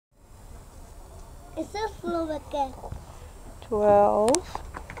It's a slow again. 12,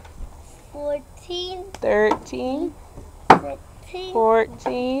 14, 13, 15,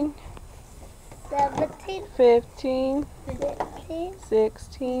 14, 17, 15, 15,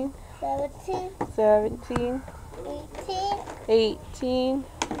 16, 17, 17, 18, 18,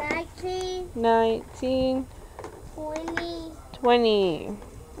 19, 19, 20, 20,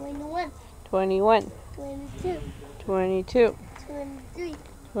 21, 21, 22, 22, 23,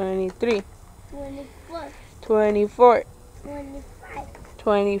 23, 24, 24, 25,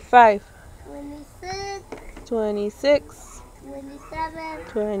 25, 26, 26, 27,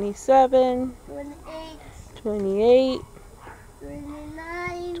 27, 28, 28,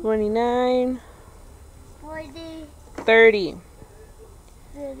 29, 29, 40, 30,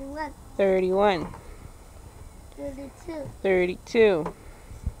 31, 31, 32, 32,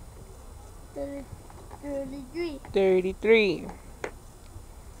 33, 33,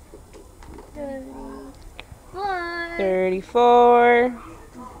 34, 34.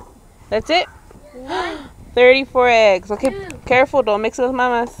 That's it? 1, 34 eggs. Okay, 2, careful, don't mix it with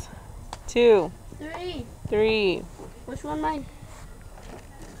mamas. 2, 3. 3. Which one mine?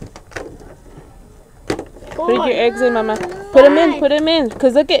 Put your eggs in, mama. Put them in.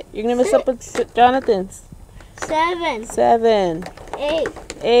 Because look it, you're going to mess up with Jonathan's. 7, 7, 8,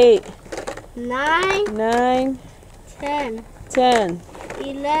 8, 9, 9, 10, 10,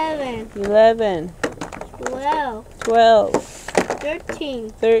 11, 11, 12, 12, 13,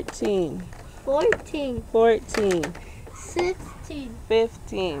 13, 14, 14, 16,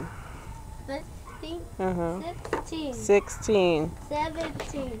 15, 15, 16, 16,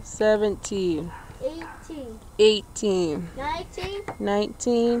 17, 17, 18, 18, 19,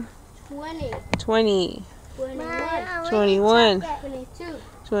 19, 20, 20, 21, 21, 22,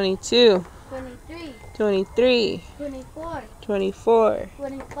 22, 23, 23, 24, 24,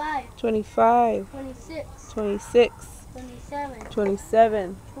 25, 25, 26, 26, 27,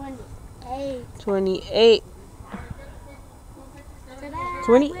 27, 28. 28, Ta-da!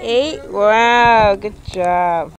 28. Wow, good job.